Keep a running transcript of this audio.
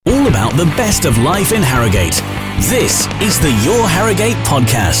all about the best of life in Harrogate. This is the Your Harrogate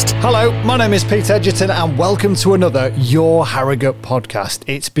podcast. Hello, my name is Pete Egerton and welcome to another Your Harrogate podcast.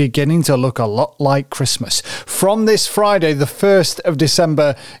 It's beginning to look a lot like Christmas. From this Friday, the 1st of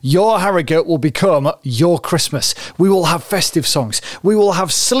December, Your Harrogate will become Your Christmas. We will have festive songs. We will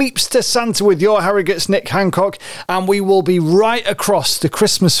have Sleeps to Santa with Your Harrogate's Nick Hancock, and we will be right across the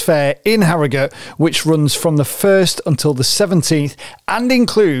Christmas fair in Harrogate, which runs from the 1st until the 17th and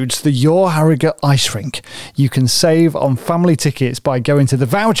includes the Your Harrogate ice rink. You can save on family tickets by going to the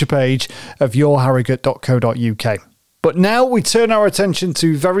voucher page of yourharrogate.co.uk. But now we turn our attention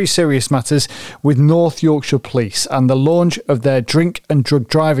to very serious matters with North Yorkshire Police and the launch of their drink and drug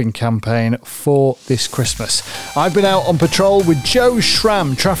driving campaign for this Christmas. I've been out on patrol with Joe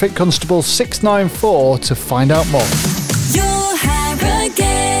Schramm, Traffic Constable 694, to find out more. Your Harrogate.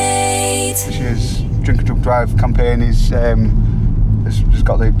 This year's drink and drug drive campaign is has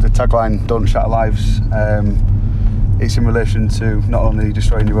got the tagline "Don't Shatter Lives." It's in relation to not only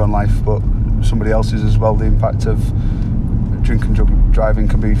destroying your own life but somebody else's as well. The impact of drink and drug driving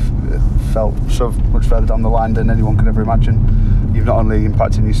can be felt so much further down the line than anyone could ever imagine. You're not only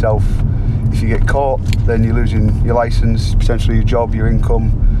impacting yourself. If you get caught, then you're losing your licence, potentially your job, your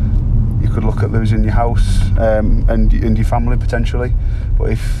income. You could look at losing your house and your family potentially. But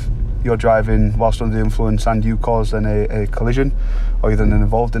if you're driving whilst under the influence and you cause then a collision, or you're then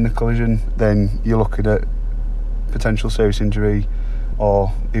involved in a collision, then you're looking at potential serious injury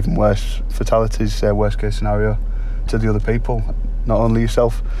or even worse, fatalities, worst case scenario, to the other people, not only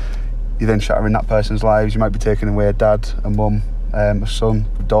yourself. You're then shattering that person's lives. You might be taking away a dad, a mum, a son,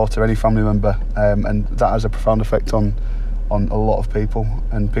 a daughter, any family member, and that has a profound effect on a lot of people,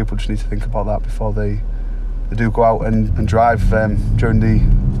 and people just need to think about that before they do go out and drive during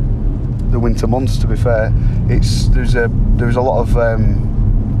the winter months. To be fair, there's a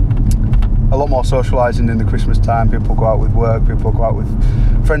lot more socialising in the Christmas time. People go out with work, people go out with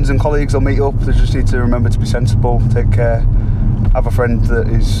friends and colleagues, they'll meet up. They just need to remember to be sensible, take care, have a friend that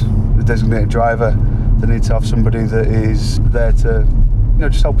is the designated driver. They need to have somebody that is there to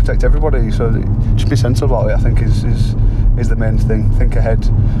just help protect everybody. So just be sensible about it, I think is the main thing. Think ahead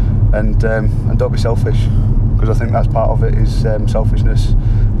and don't be selfish, because I think that's part of it is selfishness,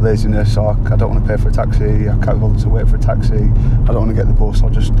 laziness. I don't want to pay for a taxi, I can't bother to wait for a taxi, I don't want to get the bus, I'll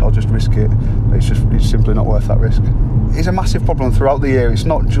just risk it. It's simply not worth that risk. It's a massive problem throughout the year. It's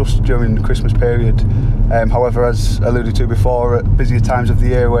not just during the Christmas period. However, as alluded to before, at busier times of the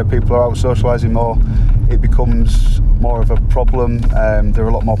year where people are out socialising more, it becomes more of a problem. There are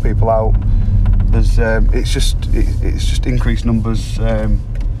a lot more people out. It's just increased numbers.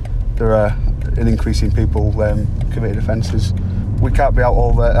 There are an increase in people committing offences. We can't be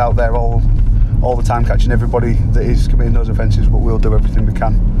out there all the time catching everybody that is committing those offences, but we'll do everything we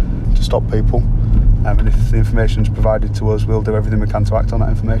can to stop people. And if the information is provided to us, we'll do everything we can to act on that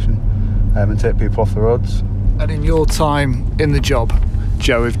information and take people off the roads. And in your time in the job,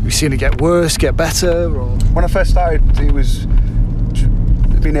 Joe, have you seen it get worse, get better? Or? When I first started, it was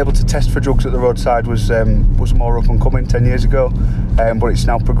being able to test for drugs at the roadside was more up and coming 10 years ago, but it's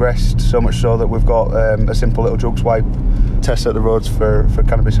now progressed so much so that we've got a simple little drug swipe test at the roads for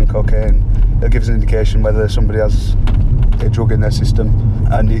cannabis and cocaine. It'll give us an indication whether somebody has a drug in their system,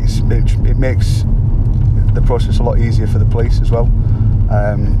 and it makes the process a lot easier for the police as well,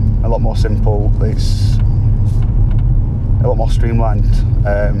 a lot more simple. It's a lot more streamlined,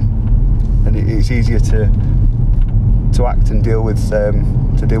 and it's easier to act and deal with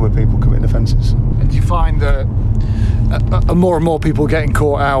people committing offences. And do you find that more and more people getting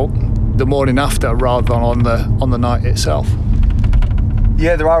caught out the morning after rather than on the night itself?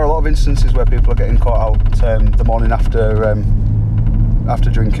 Yeah, there are a lot of instances where people are getting caught out the morning after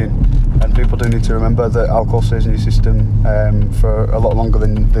drinking, and people do need to remember that alcohol stays in your system for a lot longer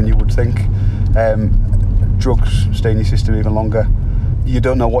than you would think. Drugs stay in your system even longer. You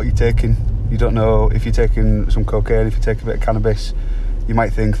don't know what you're taking. You don't know if you're taking some cocaine, if you take a bit of cannabis. You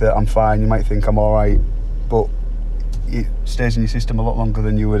might think that I'm fine, you might think I'm alright, but it stays in your system a lot longer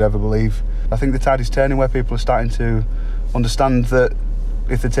than you would ever believe. I think the tide is turning where people are starting to understand that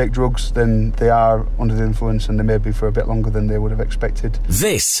if they take drugs, then they are under the influence, and they may be for a bit longer than they would have expected.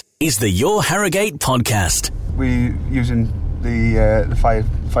 This is the Your Harrogate podcast. We're using the fire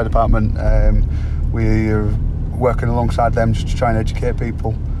department. We're working alongside them just to try and educate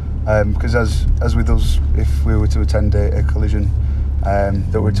people. Because as with us, if we were to attend a collision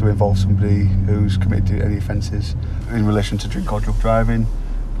that were to involve somebody who's committed any offences in relation to drink or drug driving,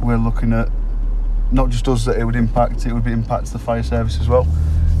 we're looking at not just us that it would impact the fire service as well.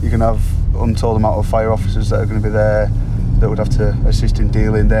 You can have untold amount of fire officers that are going to be there that would have to assist in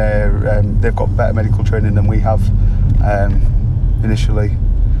dealing. They've got better medical training than we have initially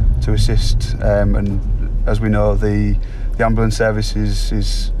to assist, and as we know, the ambulance service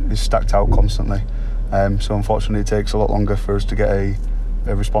is stacked out constantly, so unfortunately it takes a lot longer for us to get a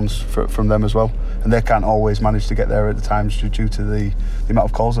response from them as well, and they can't always manage to get there at the times due to the amount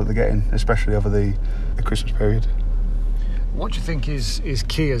of calls that they're getting, especially over the Christmas period. What do you think is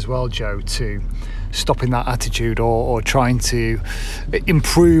key as well, Joe, to stopping that attitude or trying to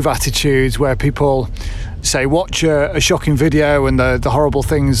improve attitudes where people say watch a shocking video and the horrible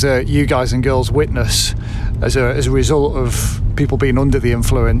things that you guys and girls witness as a result of people being under the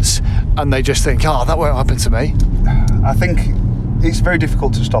influence, and they just think, that won't happen to me? I think it's very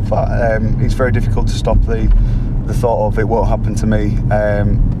difficult to stop that. It's very difficult to stop the thought of it won't happen to me,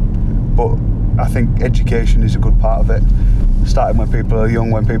 but I think education is a good part of it, starting when people are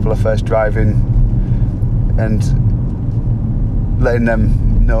young, when people are first driving, and letting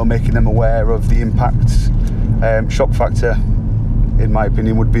them know, making them aware of the impacts. Shock factor, in my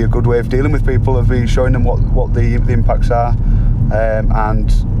opinion, would be a good way of dealing with people, of showing them what the impacts are, and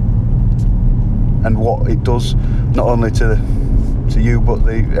what it does, not only to you but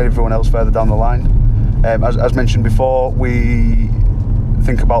everyone else further down the line. As mentioned before, we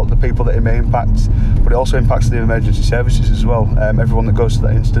think about the people that it may impact, but it also impacts the emergency services as well. Everyone that goes to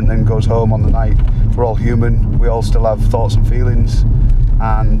that incident and goes home on the night, we're all human, we all still have thoughts and feelings,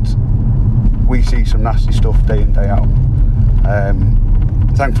 and we see some nasty stuff day in, day out.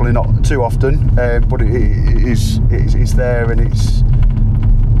 Thankfully not too often, but it's there, and it's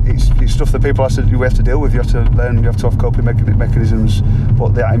stuff that people have to deal with. You have to learn, you have to have coping mechanisms, but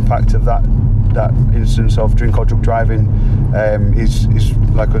the impact of that instance of drink or drug driving is,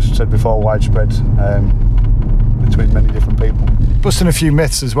 like I said before, widespread between many different people. Busting a few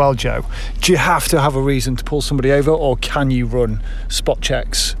myths as well, Joe. Do you have to have a reason to pull somebody over, or can you run spot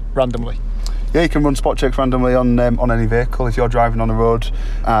checks randomly? Yeah, you can run spot checks randomly on any vehicle. If you're driving on the road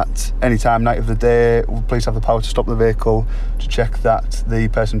at any time, night of the day, police have the power to stop the vehicle to check that the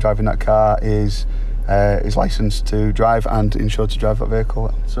person driving that car is licensed to drive and insured to drive that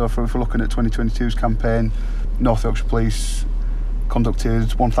vehicle. So if we're looking at 2022's campaign, North Yorkshire Police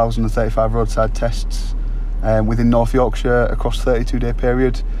conducted 1,035 roadside tests within North Yorkshire across a 32-day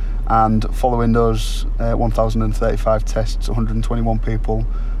period, and following those 1,035 tests, 121 people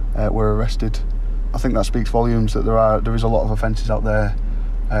were arrested. I think that speaks volumes that there is a lot of offences out there,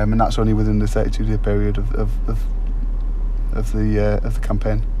 and that's only within the 32-day period of the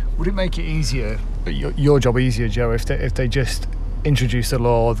campaign. Would it make it easier, your job easier, Joe, if they just introduced a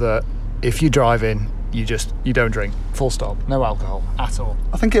law that if you're driving, you don't drink, full stop, no alcohol at all?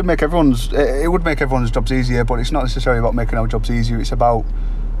 I think it would make everyone's jobs easier, but it's not necessarily about making our jobs easier. It's about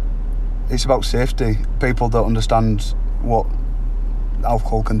safety. People don't understand what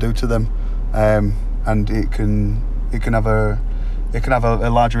alcohol can do to them, and it can have a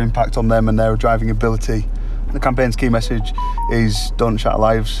larger impact on them and their driving ability. The campaign's key message is don't shatter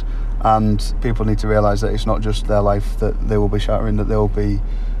lives, and people need to realise that it's not just their life that they will be shattering, that they will be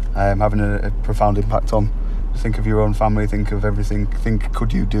having a profound impact on. Think of your own family, think of everything.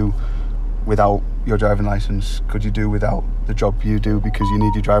 Could you do without your driving licence? Could you do without the job you do because you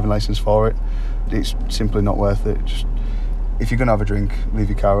need your driving licence for it? It's simply not worth it. Just, if you're going to have a drink, leave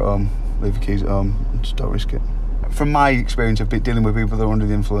your car at home, leave your keys at home, and just don't risk it. From my experience of dealing with people that are under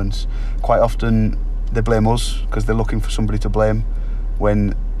the influence, quite often they blame us because they're looking for somebody to blame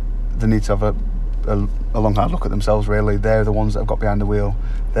when they need to have a long hard look at themselves, really. They're the ones that have got behind the wheel.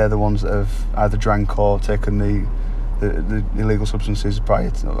 They're the ones that have either drank or taken the illegal substances prior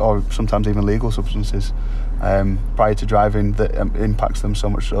to, or sometimes even legal substances prior to driving, that impacts them so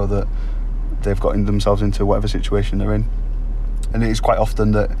much so that they've gotten themselves into whatever situation they're in. And it is quite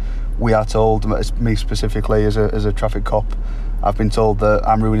often that we are told, me specifically as a traffic cop, I've been told that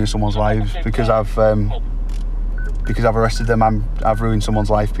I'm ruining someone's life because I've arrested them. I've ruined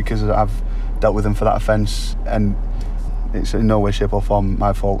someone's life because I've dealt with them for that offence, and it's in no way, shape or form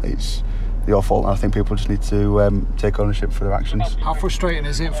my fault. It's your fault, and I think people just need to take ownership for their actions. How frustrating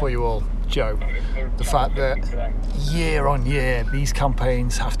is it for you all, Joe, the fact that year on year these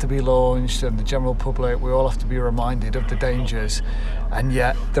campaigns have to be launched and the general public, we all have to be reminded of the dangers, and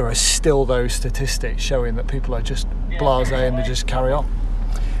yet there are still those statistics showing that people are just blasé and they just carry on?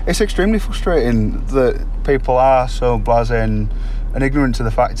 It's extremely frustrating that people are so blasé and ignorant to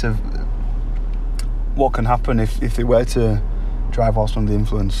the fact of what can happen if they were to drive whilst under the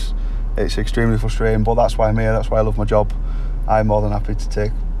influence. It's extremely frustrating, but that's why I'm here. That's why I love my job. I'm more than happy to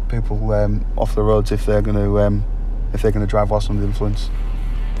take people off the roads if they're going to drive whilst under the influence.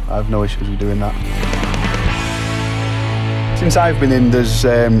 I have no issues with doing that. Since I've been in, there's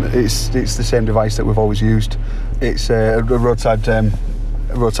it's the same device that we've always used. It's a roadside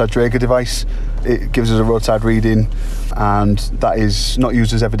Draeger device. It gives us a roadside reading, and that is not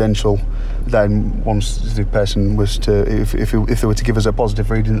used as evidential. Then once the person was to, if they were to give us a positive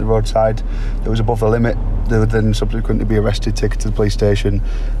reading at the roadside that was above the limit, they would then subsequently be arrested, taken to the police station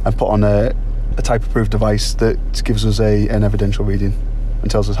and put on a type-approved device that gives us an evidential reading and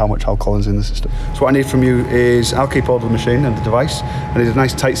tells us how much alcohol is in the system. So what I need from you is, I'll keep hold of the machine and the device, and there's a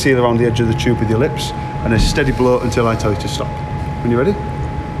nice tight seal around the edge of the tube with your lips, and a steady blow until I tell you to stop. When you're ready?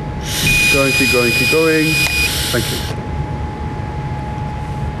 Going, keep going, keep going. Thank you.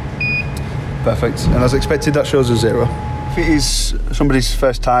 Perfect. And as expected, that shows a 0. If it is somebody's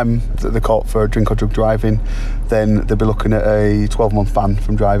first time that they're caught for drink or drug driving, then they'll be looking at a 12-month ban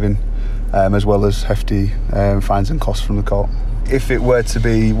from driving, as well as hefty fines and costs from the court. If it were to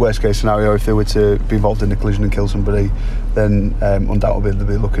be worst case scenario, if they were to be involved in a collision and kill somebody, then undoubtedly they'll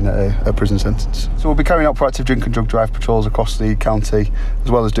be looking at a prison sentence. So we'll be carrying out proactive drink and drug drive patrols across the county,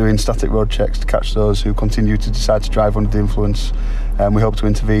 as well as doing static road checks to catch those who continue to decide to drive under the influence. We hope to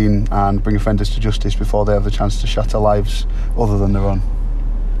intervene and bring offenders to justice before they have the chance to shatter lives other than their own.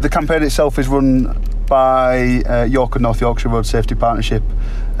 The campaign itself is run by York and North Yorkshire Road Safety Partnership.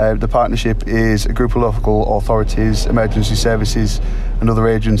 The partnership is a group of local authorities, emergency services and other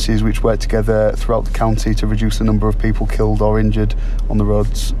agencies which work together throughout the county to reduce the number of people killed or injured on the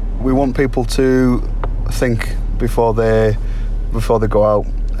roads. We want people to think before they go out.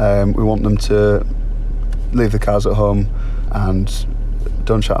 We want them to leave the cars at home and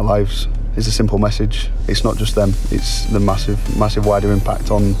don't shatter lives. It's a simple message. It's not just them, it's the massive wider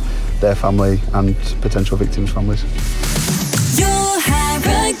impact on their family and potential victims' families. Your